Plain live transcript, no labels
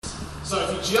So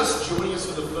if you're just joining us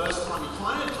for the first time, you're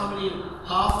kind of coming in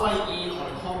halfway in on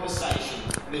a conversation.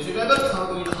 And if you've ever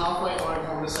come in halfway on a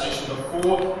conversation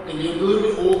before, then you're a little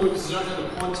bit awkward because you don't know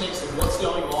the context of what's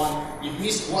going on, you've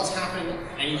missed what's happened,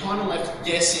 and you're kind of left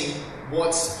guessing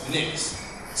what's next.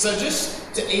 So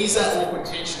just to ease that awkward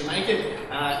tension, to make it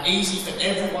easy for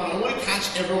everyone, I want to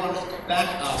catch everyone back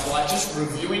up by just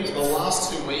reviewing the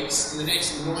last 2 weeks in the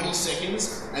next 90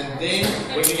 seconds, and then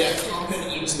we're going to get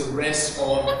pumping into the rest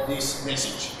of this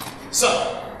message.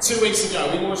 So, 2 weeks ago,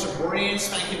 we launched a brand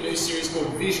spanking new series called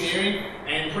Visioneering,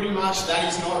 and pretty much that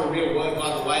is not a real word,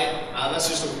 by the way. That's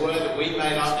just a word that we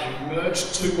made up and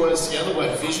merged 2 words together, the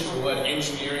word vision and the word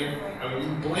engineering, and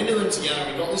we blended them together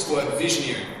and we got this word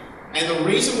Visioneering. And the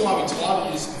reason why we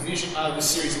titled this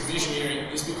series of Visioneering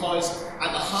is because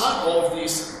at the heart of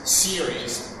this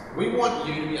series, we want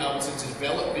you to be able to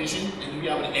develop vision and to be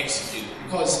able to execute it.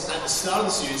 Because at the start of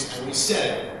the series, and we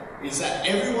said it, is that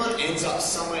everyone ends up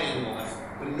somewhere in life,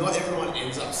 but not everyone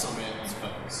ends up somewhere on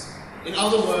purpose. In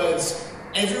other words,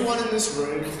 everyone in this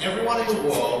room, everyone in the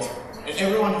world, and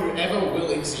everyone who ever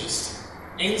will exist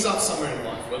ends up somewhere in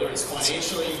life, whether it's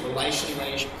financially,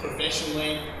 relationally,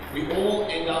 professionally. We all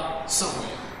end up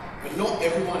somewhere, but not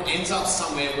everyone ends up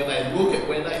somewhere where they look at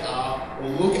where they are or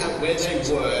look at where they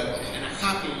were and are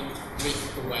happy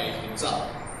with the way things are.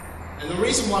 And the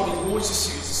reason why we launched this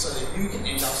series is so that you can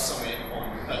end up somewhere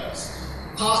on purpose.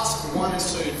 Parts 1 and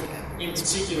 2 in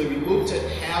particular, we looked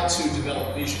at how to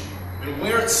develop vision and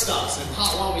where it starts. In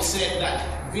part 1 we said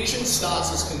that vision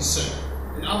starts as concern.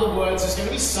 In other words, there's going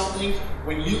to be something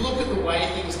when you look at the way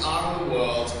things are in the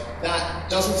world that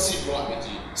doesn't sit right with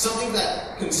you. Something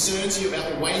that concerns you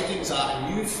about the way things are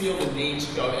and you feel the need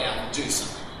to go out and do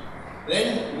something.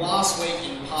 Then last week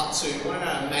in part 2, one of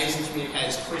our amazing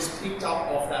communicators, Chris, picked up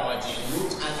off that idea and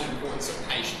looked at the importance of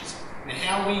patience and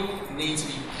how we need to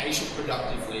be patient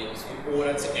productively in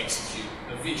order to execute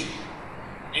a vision.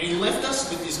 And he left us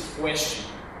with this question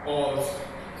of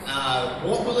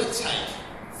what will it take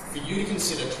for you to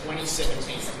consider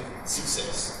 2017 a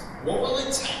success? What will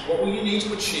it take? What will you need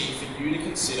to achieve for you to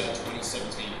consider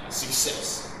 2017 a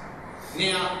success?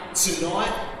 Now,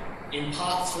 tonight, in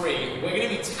part 3, we're going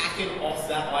to be tacking off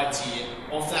that idea,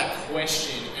 off that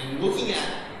question, and looking at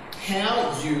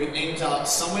how you end up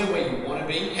somewhere where you want to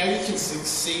be, how you can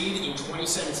succeed in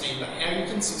 2017, but how you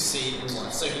can succeed in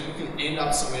life, so you can end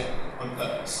up somewhere on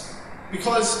purpose.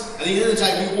 Because at the end of the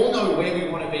day, we all know where we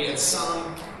want to be at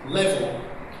some level,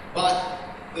 but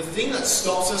the thing that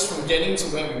stops us from getting to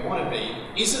where we want to be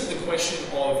isn't the question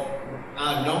of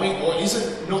knowing, or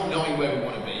isn't not knowing where we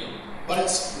want to be, but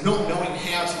it's not knowing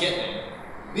how to get there.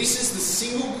 This is the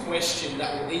single question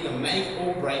that will either make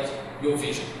or break your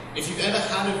vision. If you've ever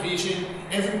had a vision,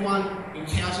 everyone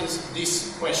encounters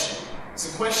this question.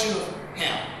 It's a question of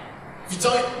how. If you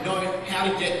don't know how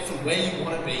to get from where you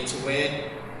want to be to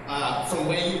from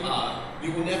where you are,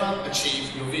 you will never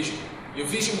achieve your vision. Your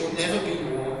vision will never be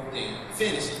more than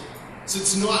fantasy.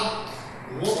 So tonight,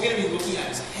 what we're going to be looking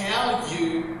at is how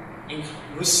you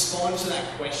respond to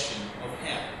that question of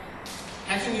how.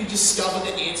 How can you discover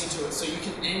the answer to it so you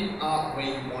can end up where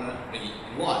you want to be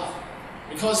in life?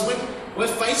 Because when we're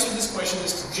faced with this question,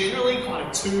 there's generally kind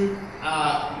of 2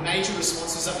 major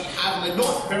responses that we have, and they're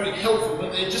not very helpful,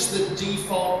 but they're just the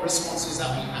default responses that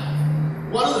we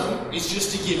have. One of them is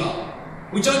just to give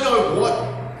up. We don't know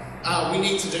what we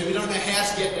need to do. We don't know how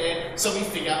to get there, so we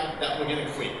figure that we're going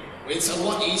to quit. It's a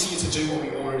lot easier to do what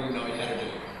we already know how to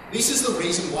do. This is the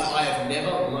reason why I have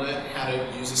never learned how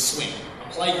to use a swing, a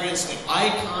playground swing. I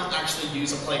can't actually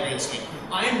use a playground swing.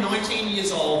 I am 19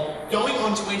 years old, going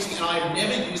on 20, and I have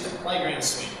never used a playground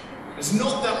swing. It's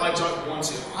not that I don't want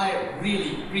to. I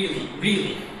really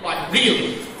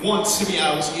want to be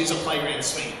able to use a playground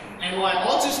swing. And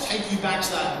I'll just take you back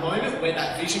to that moment where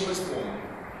that vision was born.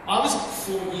 I was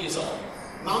 4 years old.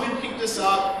 Mum had picked us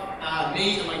up,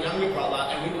 me and my younger brother,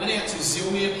 and we went out to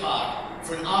Zilmere Park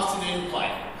for an afternoon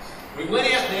play. We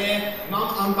went out there,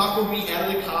 Mum unbuckled me out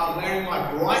of the car, wearing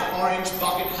my bright orange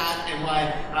bucket hat and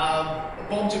my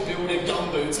Bob de Builder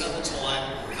gumboots at the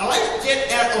time. And I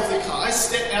get out of the car, I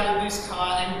step out of this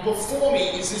car, and before me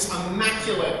is this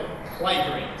immaculate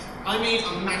playground. I mean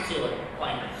immaculate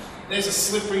playground. There's a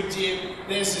slippery dip,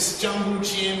 there's this jungle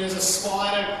gym, there's a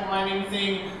spider climbing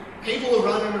thing, people are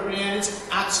running around, it's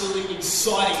absolutely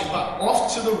exciting. But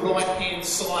off to the right hand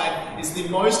side is the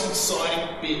most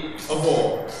exciting bit of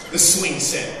all, the swing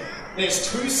set.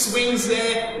 There's two swings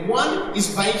there. One is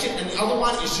vacant and the other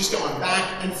one is just going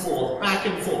back and forth, back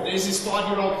and forth. There's this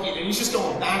 5-year-old kid and he's just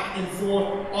going back and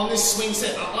forth on this swing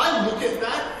set. And I look at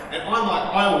that and I'm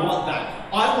like, I want that.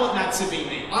 I want that to be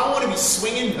me. I want to be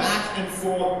swinging back and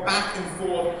forth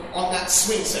on that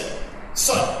swing set.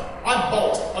 So I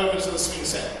bolt over to the swing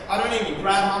set. I don't even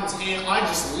grab Mum's hand. I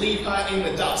just leave her in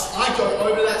the dust. I go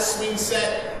over that swing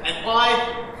set and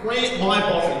I plant my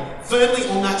bottom firmly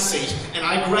on that seat and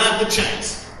I grab the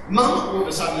chains. Mum all of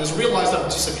a sudden has realised I've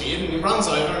disappeared and runs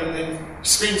over and then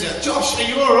screams out, "Josh, are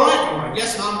you alright?" I'm like,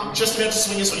 "Yes, Mum, I'm just about to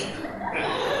swing a swing."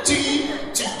 Do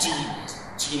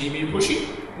you need me to push you?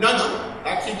 No,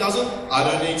 that kid doesn't. I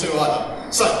don't need to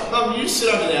either. So, Mum, you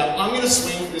sit over there. I'm going to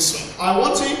swing this swing. I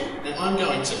want to, and I'm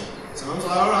going to. So Mum's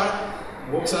like, alright.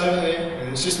 Walks over there, and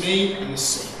it's just me and this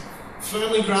swing.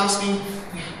 Firmly grasping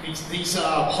these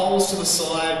poles to the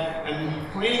side and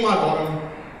planting my bottom,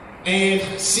 and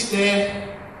sit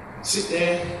there,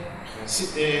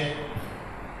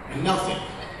 and nothing.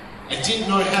 I didn't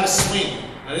know how to swing.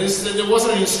 There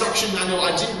wasn't an instruction manual.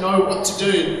 I didn't know what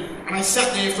to do. And I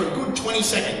sat there for a good 20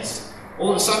 seconds. All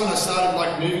of a sudden I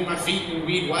started moving my feet in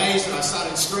weird ways and I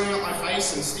started screwing up my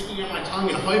face and sticking out my tongue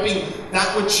and hoping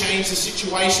that would change the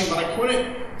situation, but I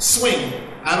couldn't swing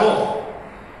at all.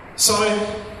 So,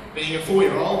 being a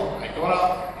 4-year-old, I got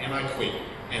up and I quit.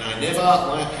 And I never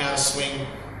learned how to swing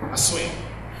a swing.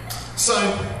 So,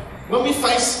 when we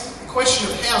face the question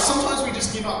of how, sometimes we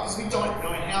just give up because we don't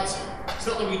know how to. It's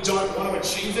not that we don't want to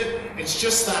achieve it, it's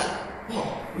just that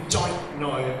we don't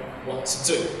know what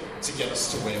to do to get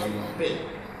us to where we want to be.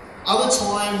 Other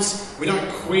times, we don't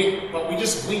quit, but we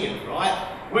just wing it, right?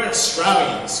 We're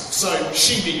Australians, so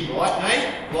she be right, mate?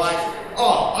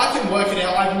 I can work it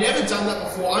out. I've never done that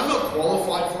before. I'm not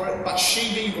qualified for it, but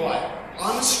she be right.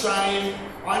 I'm Australian.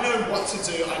 I know what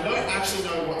to do. I don't actually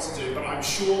know what to do, but I'm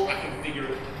sure I can figure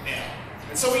it out.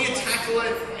 And so we tackle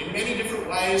it in many different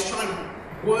ways, trying to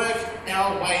work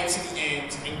our way to the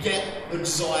end and get the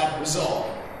desired result.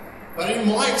 But in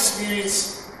my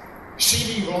experience,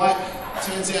 she be right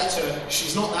turns out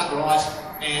she's not that right,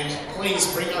 and please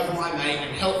bring over my mate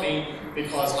and help me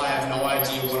because I have no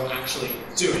idea what I'm actually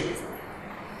doing.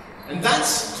 And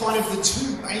that's kind of the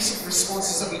two basic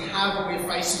responses that we have when we're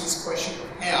facing this question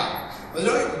of how. They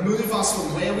don't move us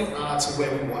from where we are to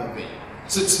where we want to be.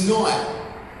 So tonight,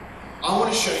 I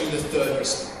want to show you the third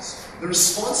response. The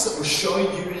response that will show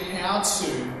you how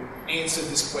to answer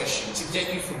this question, to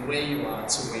get you from where you are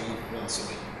to where you want to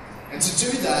be. And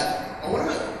to do that, I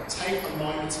want to take a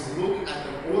moment to look at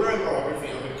the autobiography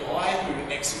of a guy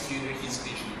who executed his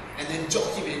vision and then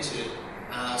documented it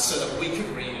so that we could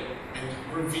read it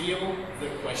and reveal the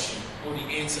question or the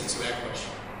answer to our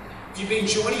question. If you've been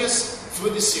joining us for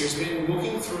this series, we've been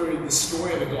looking through the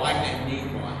story of a guy named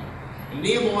Nehemiah. And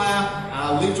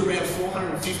Nehemiah lived around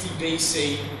 450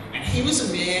 BC, and he was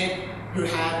a man who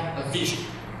had a vision.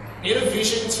 He had a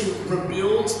vision to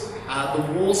rebuild the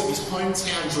walls of his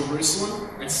hometown, Jerusalem,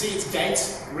 and see its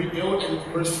gates rebuilt and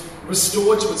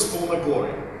restored to its former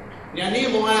glory. Now,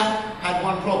 Nehemiah had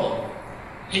one problem.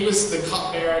 He was the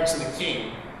cupbearer to the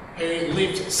king, who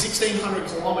lived 1,600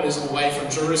 kilometers away from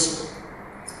Jerusalem.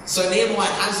 So Nehemiah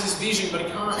has this vision, but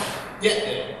he can't get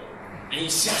there. And he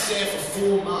sits there for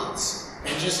 4 months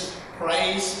and just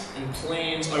prays and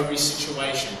plans over his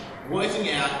situation, working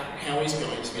out how he's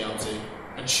going to be able to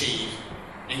achieve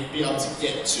and be able to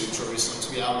get to Jerusalem,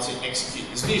 to be able to execute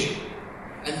this vision.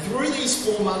 And through these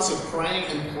 4 months of praying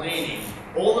and planning,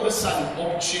 all of a sudden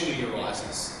opportunity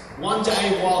arises. One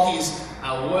day while he's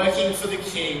working for the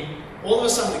king, all of a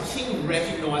sudden the king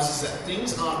recognises that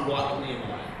things aren't right with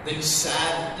Nehemiah, that he's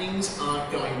sad, that things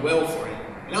aren't going well for him,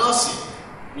 and asks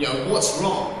him, what's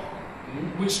wrong?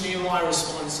 Which Nehemiah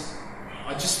responds,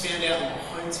 I just found out that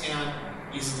my hometown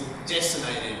is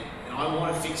decimated and I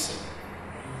want to fix it.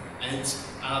 And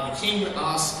the king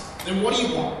asks, then what do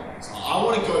you want? So, I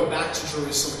want to go back to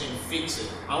Jerusalem and fix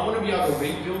it. I want to be able to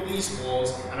rebuild these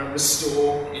walls and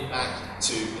restore it back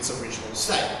to its original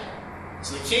state.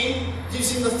 So the king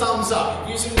gives him the thumbs up,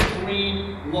 gives him the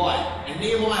green light, and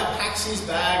Nehemiah packs his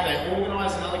bag, they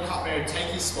organise another cupbearer to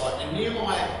take his spot, and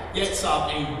Nehemiah gets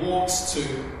up and he walks to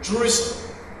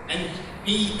Jerusalem. And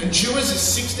he endures a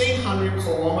 1,600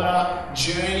 kilometre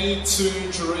journey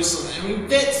to Jerusalem. And when he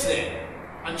gets there,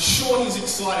 I'm sure he's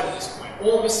excited at this point.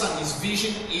 All of a sudden his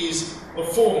vision is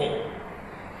before him.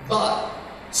 But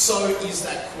so is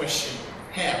that question,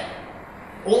 how?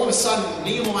 All of a sudden,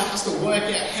 Nehemiah has to work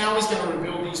out how he's going to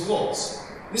rebuild these walls.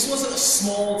 This wasn't a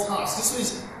small task. This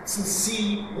was some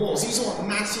city walls. These are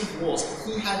massive walls.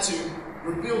 He had to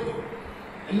rebuild them.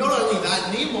 And not only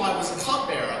that, Nehemiah was a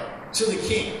cupbearer to the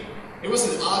king. He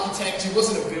wasn't an architect, he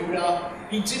wasn't a builder,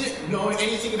 he didn't know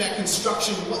anything about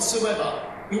construction whatsoever.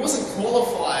 He wasn't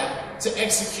qualified to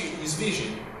execute his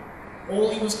vision. All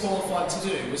he was qualified to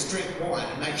do was drink wine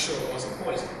and make sure it wasn't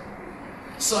poison.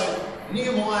 So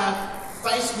Nehemiah,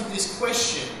 faced with this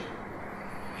question,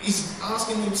 is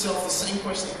asking himself the same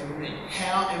question for me.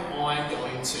 How am I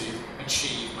going to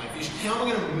achieve my vision? How am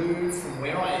I going to move from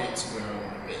where I am to where I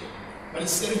want to be? But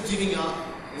instead of giving up,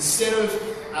 instead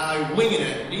of winging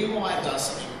it, Nehemiah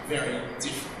does something very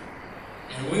different.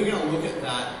 And we're going to look at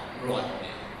that right now.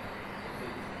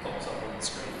 It pops up on the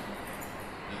screen.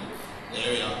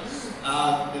 There we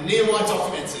are. The Nehemiah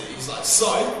documents it. He's like, so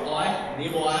I,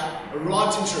 Nehemiah,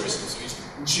 arrived in Jerusalem. So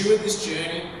he's endured this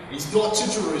journey. He's got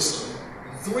to Jerusalem.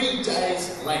 3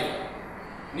 days later,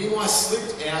 Nehemiah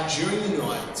slipped out during the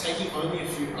night, taking only a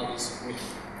few others with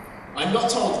him. I'm not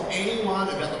told anyone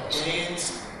about the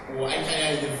plans, or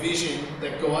aka the vision,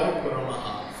 that God had put on my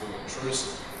heart for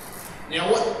Jerusalem.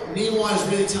 Now what Nehemiah is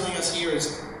really telling us here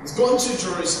is, he's gone to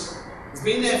Jerusalem, he's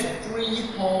been there for 3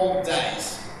 whole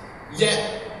days,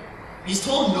 yet he's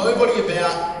told nobody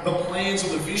about the plans or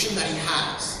the vision that he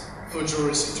has for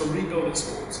Jerusalem, to rebuild its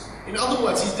walls. In other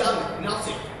words, he's done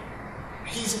nothing.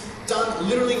 He's done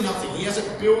literally nothing. He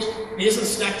hasn't built, he hasn't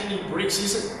stacked any bricks, he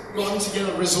hasn't gotten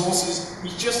together resources,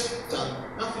 he's just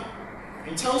done nothing.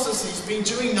 He tells us he's been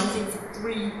doing nothing for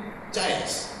 3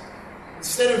 days.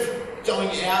 Instead of going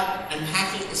out and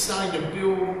hacking and starting to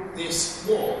build this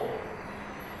wall,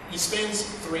 he spends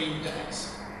 3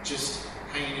 days just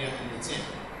hanging out in the tent.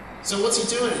 So what's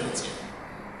he doing in the tent?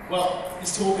 Well,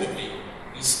 he's talking to people.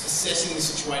 He's assessing the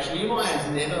situation. Nehemiah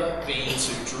has never been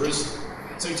to Jerusalem.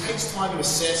 So he takes time to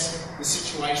assess the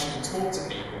situation and talk to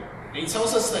people. And he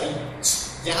tells us that he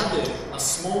gathered a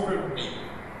small group of people,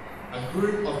 a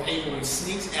group of people he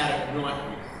sneaks out at night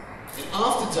with. And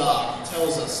after dark, he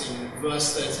tells us in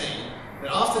verse 13,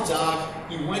 that after dark,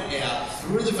 he went out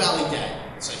through the valley gate.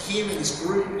 So him and this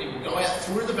group of people go out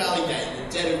through the valley gate in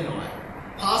the dead of night,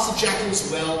 past the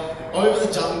jackal's well, over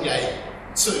the dung gate,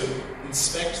 to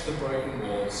inspect the broken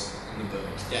walls and the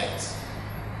burned gates.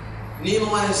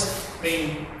 Nehemiah's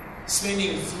been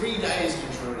spending 3 days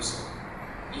in Jerusalem.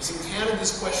 He's encountered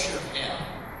this question of how.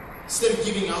 Instead of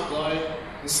giving up though,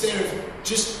 instead of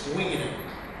just winging it,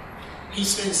 he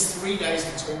spends 3 days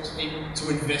to talk to people, to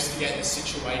investigate the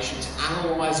situation, to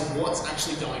analyse what's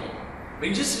actually going on. But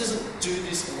he just doesn't do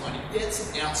this alone. He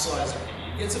gets an outsider's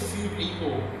opinion. He gets a few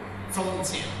people from the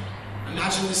town.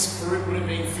 Imagine this group would have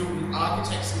been filled with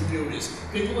architects and builders,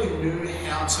 people who knew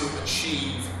how to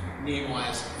achieve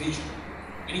Nehemiah's vision.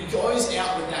 And he goes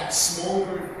out with that small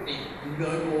group of people who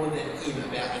know more than him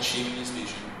about achieving his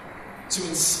vision, to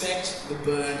inspect the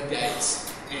burned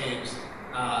gates and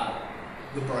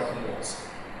the broken walls.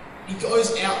 He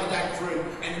goes out with that group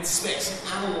and inspects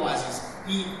and analyses.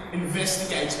 He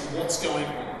investigates what's going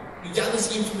on. He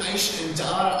gathers information and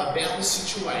data about the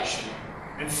situation,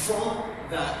 and from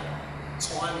that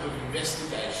time of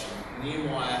investigation,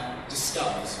 Nehemiah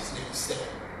discovers his next step.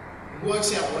 He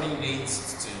works out what he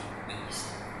needs to do next.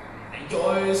 And he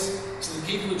goes to the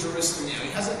people of Jerusalem now. He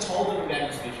hasn't told them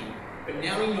about his vision, but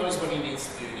now he knows what he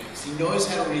needs to do next. He knows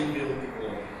how to rebuild the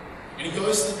wall. And he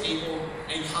goes to the people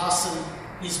and he casts them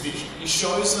his vision. He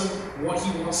shows them what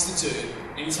he wants to do,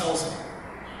 and he tells them,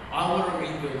 I want to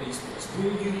rebuild these walls.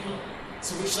 Will you help me?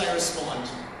 To which they respond,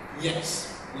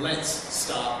 yes, let's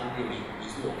start rebuilding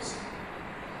these walls.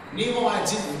 Nehemiah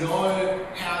didn't know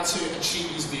how to achieve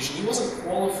his vision. He wasn't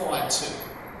qualified to,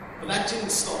 but that didn't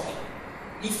stop him.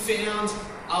 He found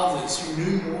others who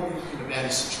knew more than him about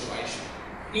his situation.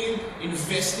 He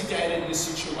investigated the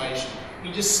situation.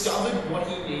 He discovered what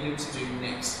he needed to do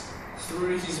next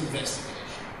through his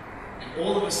investigation. And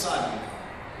all of a sudden,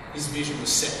 his vision was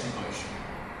set in motion.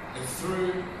 And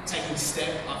through taking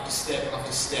step after step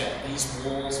after step, these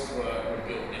walls were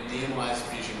rebuilt and Nehemiah's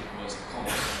vision was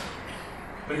accomplished.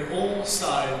 But it all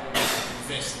started with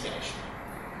investigation,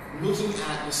 looking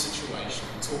at the situation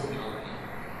and talking to other people.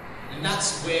 And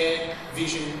that's where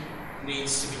vision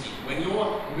needs to begin. When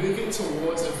you're moving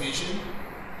towards a vision,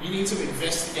 you need to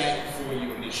investigate before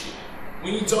you initiate.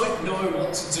 When you don't know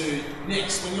what to do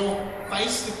next, when you're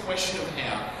faced with the question of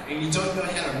how, and you don't know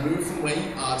how to move from where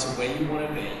you are to where you want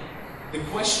to be, the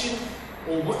question,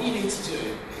 or what you need to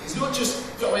do, is not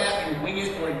just go out and wing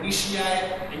it or initiate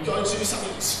and go do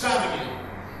something extravagant,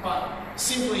 but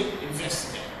simply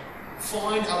investigate.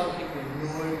 Find other people who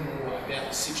know more about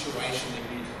the situation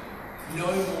than you do.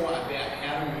 Know more about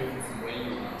how to move from where you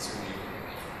are to where you want to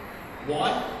be.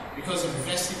 Why? Because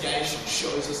investigation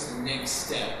shows us the next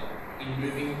step in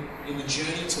moving in the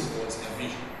journey towards our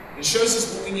vision. It shows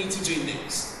us what we need to do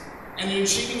next. And in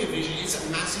achieving a vision, it's a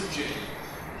massive journey.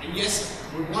 And yes,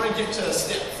 we want to get to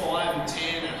step 5 and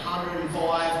 10 and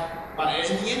 105, but at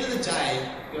the end of the day,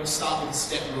 you've got to start with the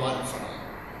step right in front of you.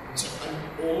 So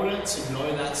in order to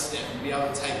know that step and be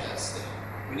able to take that step,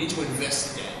 we need to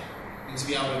investigate and to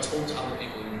be able to talk to other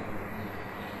people in your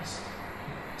lives.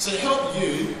 So to help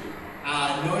you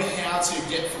know how to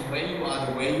get from where you are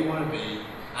to where you want to be,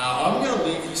 I'm going to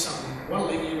leave you something. I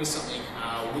want to leave you with something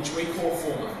which we call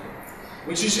format,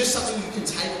 which is just something you can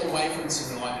take away from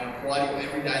tonight and apply to your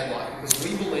everyday life, because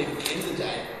we believe at the end of the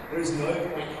day, there is no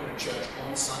point coming to church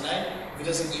on Sunday if it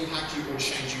doesn't impact you or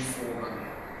change you for Monday.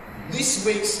 This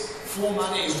week's For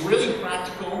Monday is really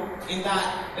practical in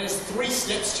that there's 3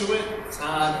 steps to it.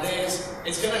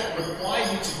 It's going to require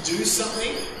you to do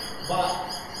something, but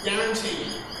guarantee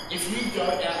you, if you go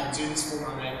out and do this For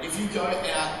Monday, if you go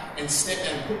out and step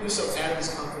out and put yourself out of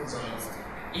this comfort zone,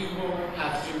 it will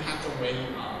have impact on where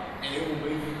you are, and it will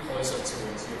move you closer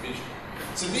towards your vision.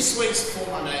 So this week's For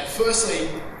Monday, firstly,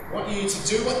 I want you to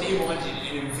do what Nehemiah did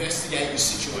and investigate your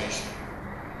situation.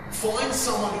 Find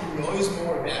someone who knows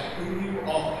more about who you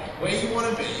are, where you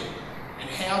want to be, and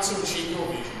how to achieve your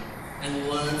vision, and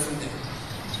learn from them.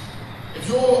 If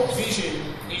your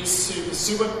vision is to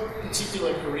pursue a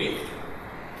particular career,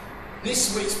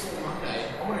 this week's For Monday,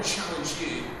 I want to challenge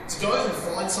you to go and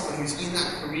find someone who's in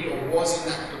that career or was in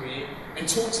that career and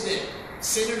talk to them.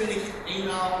 Send them an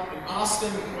email and ask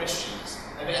them questions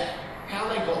about how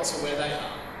they got to where they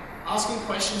are. Ask them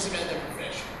questions about their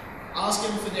profession. Ask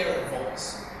them for their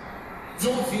advice.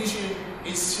 Your vision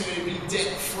is to be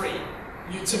debt-free,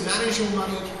 to manage your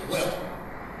money well.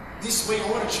 This week, I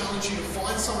want to challenge you to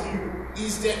find someone who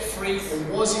is debt-free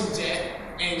or was in debt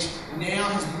and now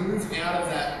has moved out of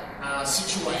that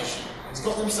situation, has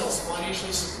got themselves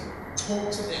financially secure.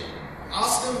 Talk to them.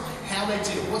 Ask them how they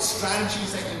did it, what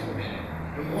strategies they implemented,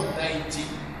 and what they did,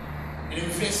 and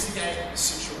investigate the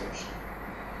situation.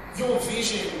 Your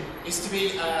vision is to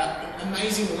be an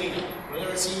amazing leader, whether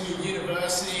it's in your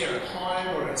university or at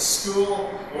home or at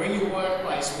school or in your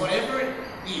workplace, whatever it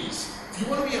is. If you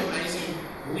want to be an amazing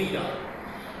leader,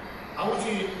 I want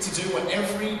you to do what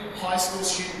every high school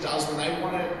student does when they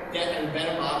want to get a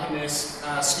better mark in their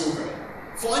school grade.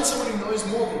 Find someone who knows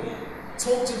more than you.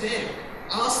 Talk to them.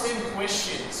 Ask them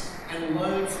questions and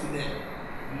learn from them.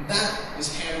 And that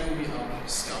is how you'll be able to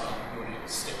discover your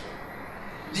next step.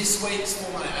 This week's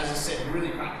For Monday, as I said,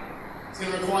 really practical. It's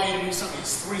going to require you to do something.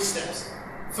 It's 3 steps.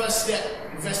 First step,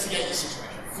 investigate your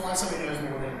situation. Find someone who knows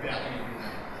more about you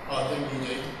than you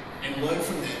do, and learn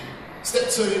from them. Step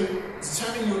 2,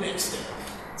 determine your next step.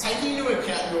 Taking into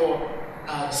account your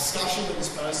discussion with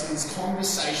this person, this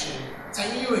conversation,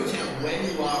 taking into account where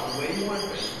you are and where you want to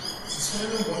be,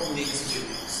 determine what you need to do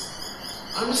next.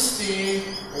 Understand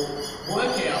or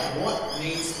work out what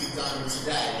needs to be done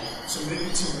today to move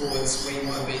you towards where you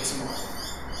want to be tomorrow.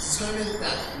 Determine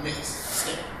that next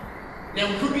step.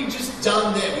 Now, we could be just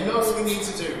done there. We know what we need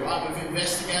to do, right? We've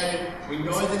investigated. We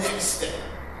know the next step.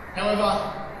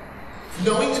 However,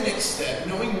 knowing the next step,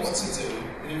 knowing what to do,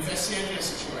 and investigating our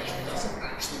situation doesn't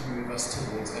actually move us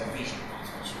towards our vision.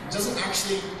 It doesn't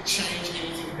actually change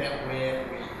anything about where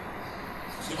we are.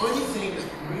 The only thing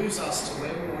that moves us to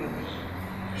where we want to be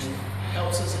and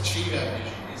helps us achieve our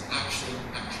vision is actually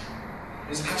action.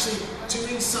 It's actually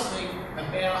doing something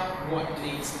about what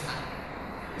needs to happen.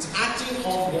 It's acting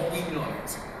on what we know.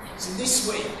 So this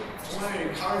week, I want to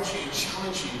encourage you and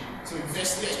challenge you to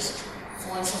investigate your situation.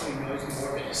 Find someone who knows more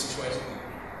about your situation.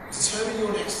 Determine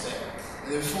your next step,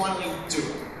 and then finally do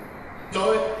it.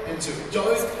 Go and do it.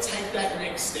 Go take that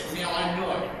next step. Now I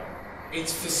know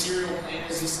it's for serial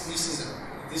planners.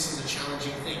 This is a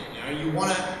challenging thing. You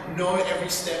want to know every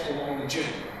step along the journey.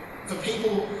 For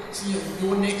people,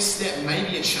 your next step may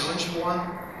be a challenging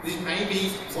one. It may be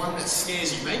one that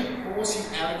scares you, may force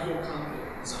you out of your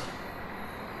comfort zone.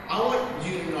 I want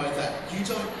you to know that you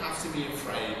don't have to be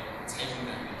afraid of taking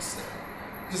that next step.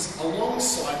 Because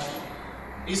alongside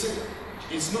you,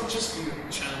 it's not just you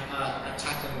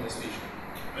tackling this vision.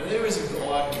 But there is a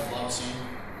God who loves you,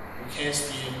 who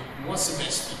cares for you, and wants the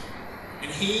best for you.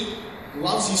 And He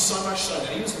loves you so much so that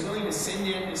He was willing to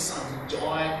send down His Son to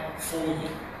die for you.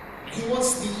 And He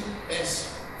wants the best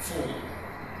for you.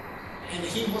 And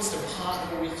He wants to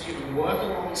partner with you and work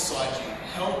alongside you,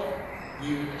 help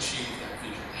you achieve that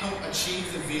vision, help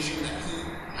achieve the vision that He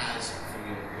has for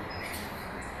your life.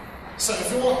 So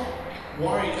if you're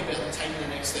worried about taking the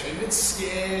next step, if it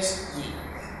scares you,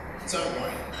 don't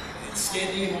worry. If it's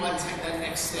scared you might take that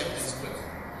next step as well.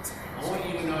 I want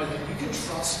you to know that you can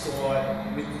trust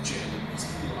God with the journey because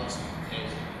He loves you and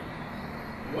cares for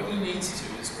you. What you need to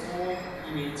do is, all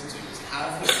you need to do is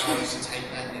have the courage to take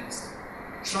that next step.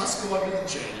 Trust God with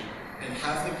the journey and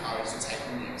have the courage to take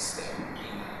the next step in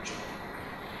that journey.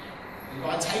 And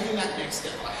by taking that next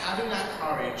step, by having that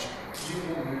courage, you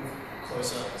will move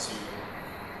closer to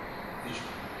your vision.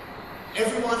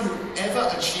 Everyone who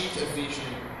ever achieved a vision,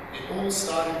 it all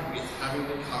started with having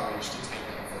the courage to take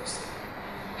that first step.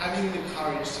 Having the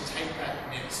courage to take that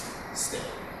next step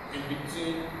and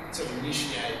begin to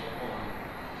initiate on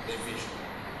their vision.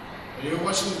 When you're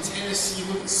watching tennis, you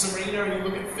look at Serena, you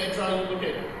look at Federer, you look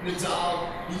at Nadal,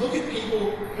 you look at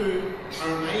people who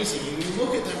are amazing, and you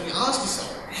look at them and you ask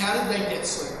yourself, how did they get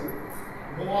so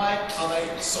good? Why are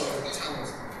they so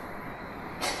talented?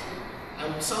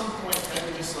 At some point, they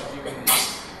were just like you and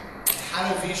this.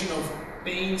 Had a vision of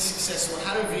being successful,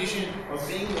 had a vision of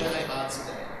being where they are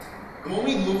today. And when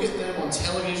we look at them on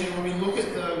television, when we look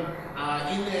at them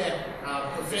in their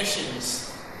professions,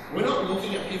 we're not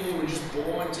looking at people who are just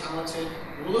born talented.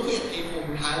 We're looking at people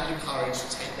who had the courage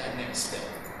to take that next step,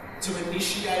 to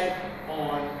initiate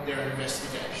on their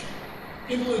investigation.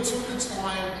 People who took the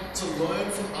time to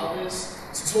learn from others,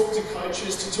 to talk to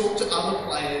coaches, to talk to other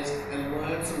players and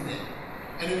learn from them.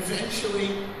 And eventually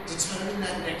determine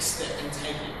that next step and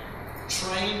take it.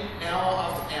 Train hour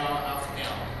after hour after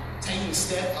hour, taking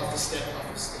step after step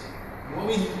after step. And when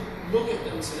we look at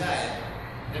them today,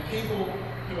 they're people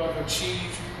who have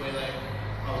achieved where they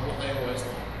are, what they always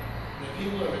wanted. They're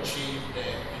people who have achieved their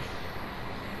vision.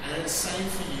 And it's the same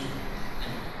for you.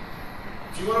 And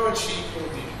if you want to achieve your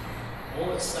vision,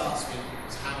 all it starts with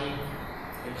is having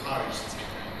the courage to take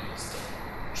that next step.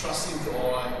 Trusting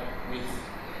God with you.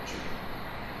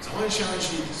 So I want to challenge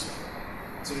you this week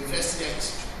to investigate the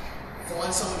situation.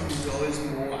 Find someone who knows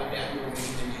more about your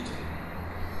vision than you do.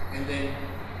 And then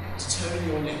determine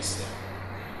your next step.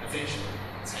 Eventually,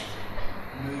 take it.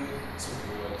 Move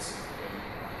towards that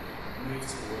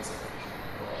vision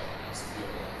God has for your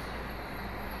life.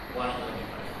 Why don't you let me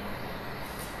pray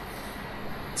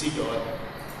for you? Dear God,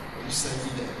 I just thank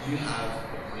you that you have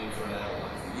a plan for our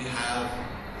life, that you have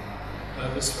a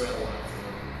purpose for our life.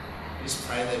 I just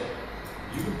pray that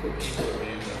you would put people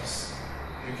around us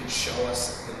who can show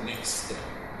us the next step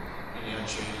in our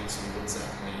journey towards that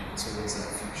plan, towards that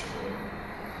future, Lord.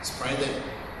 Just pray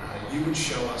that you would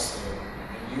show us, Lord,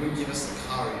 and you would give us the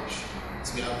courage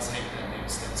to be able to take that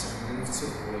next step, to move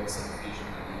towards that vision.